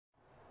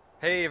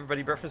Hey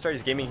everybody, Brett from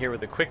Stars Gaming here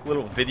with a quick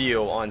little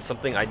video on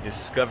something I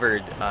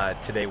discovered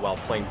today while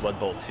playing Blood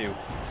Bowl 2.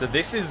 So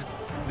this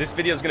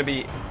video is going to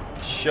be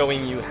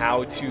showing you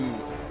how to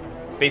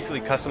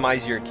basically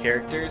customize your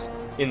characters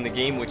in the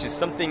game, which is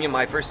something in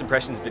my first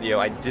impressions video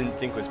I didn't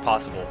think was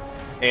possible.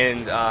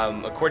 And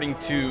according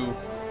to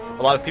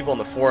a lot of people on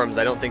the forums,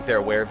 I don't think they're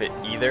aware of it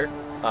either.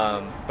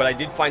 But I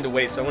did find a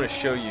way, so I want to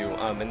show you.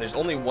 And there's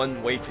only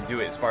one way to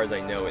do it as far as I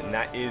know, and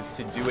that is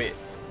to do it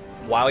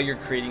while you're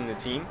creating the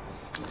team.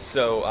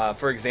 So,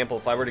 for example,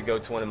 if I were to go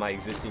to one of my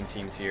existing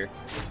teams here,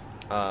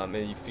 and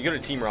if you go to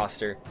team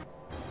roster,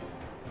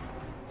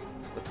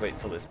 let's wait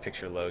until this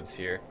picture loads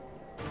here.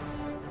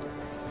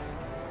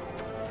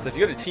 So if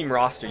you go to team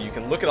roster, you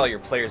can look at all your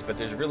players, but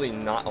there's really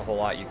not a whole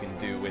lot you can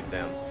do with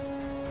them.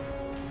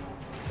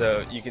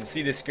 So you can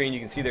see this screen, you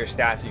can see their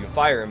stats, you can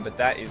fire them, but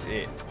that is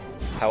it.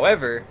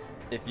 However,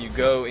 if you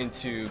go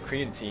into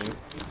create a team,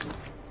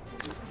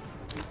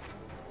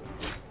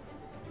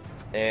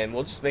 and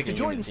we'll just make a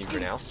human team for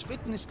now.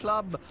 Fitness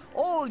Club,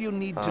 all you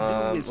need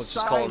to do is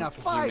sign a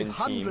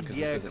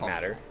 500-year doesn't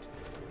matter.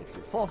 If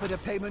you forfeit a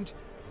payment,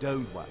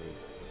 don't worry.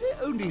 They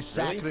only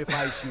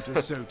sacrifice you to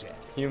Sote.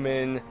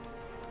 Human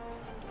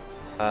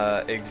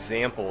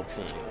example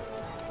team.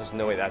 There's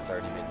no way that's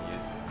already been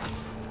used.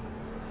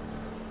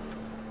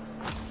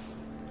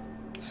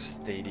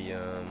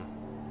 Stadium.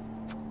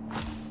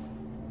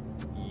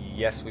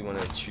 Yes, we want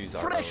to choose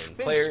our own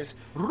players.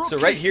 So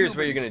right here is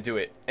where you're going to do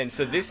it. And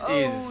so this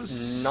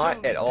is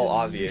not at all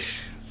obvious.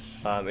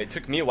 It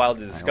took me a while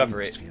to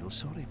discover it.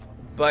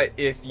 But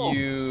if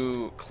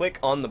you click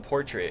on the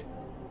portrait,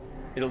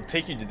 it'll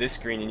take you to this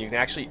screen and you can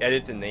actually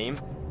edit the name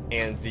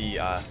and the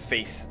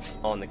face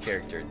on the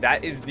character.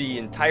 That is the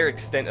entire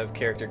extent of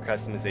character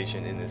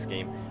customization in this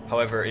game.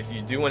 However, if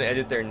you do want to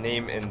edit their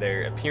name and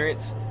their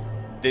appearance,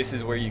 this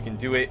is where you can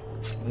do it.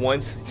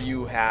 Once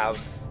you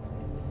have,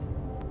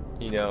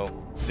 you know,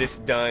 this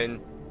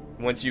done,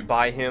 once you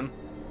buy him,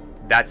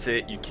 that's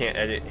it. You can't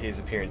edit his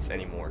appearance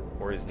anymore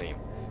or his name.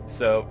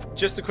 So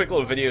just a quick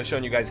little video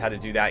showing you guys how to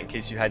do that in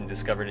case you hadn't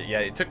discovered it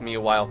yet. It took me a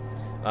while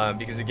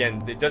because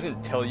again, it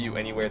doesn't tell you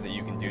anywhere that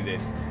you can do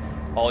this.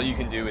 All you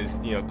can do is,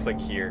 you know, click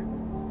here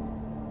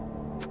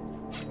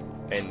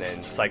and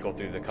then cycle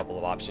through the couple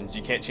of options.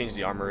 You can't change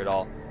the armor at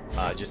all,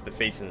 just the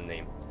face and the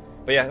name.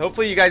 But yeah,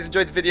 hopefully you guys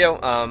enjoyed the video.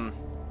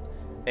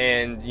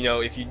 And you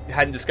know, if you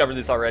hadn't discovered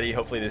this already,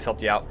 hopefully this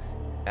helped you out.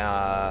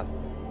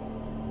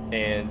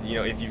 And you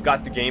know, if you've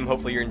got the game,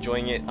 hopefully you're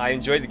enjoying it. I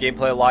enjoyed the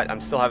gameplay a lot. I'm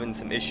still having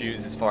some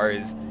issues as far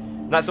as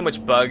not so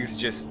much bugs,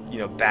 just, you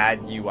know, bad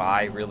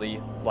UI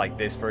really, like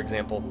this for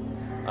example.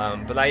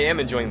 But I am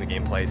enjoying the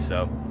gameplay.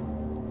 So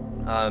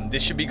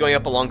this should be going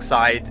up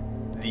alongside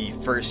the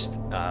first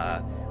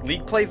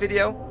league play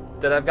video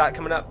that I've got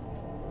coming up.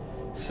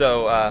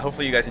 So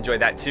hopefully you guys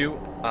enjoyed that too.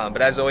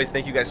 But as always,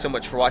 thank you guys so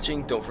much for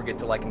watching. Don't forget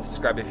to like and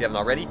subscribe if you haven't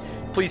already.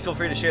 Please feel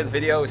free to share the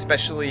video,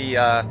 especially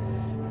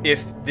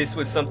if this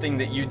was something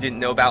that you didn't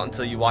know about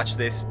until you watched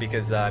this,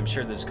 because I'm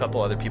sure there's a couple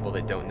other people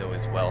that don't know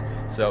as well.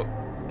 So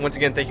once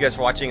again, thank you guys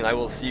for watching, and I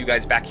will see you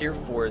guys back here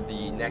for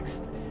the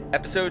next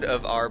episode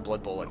of our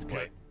Blood Bowl Let's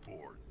Play.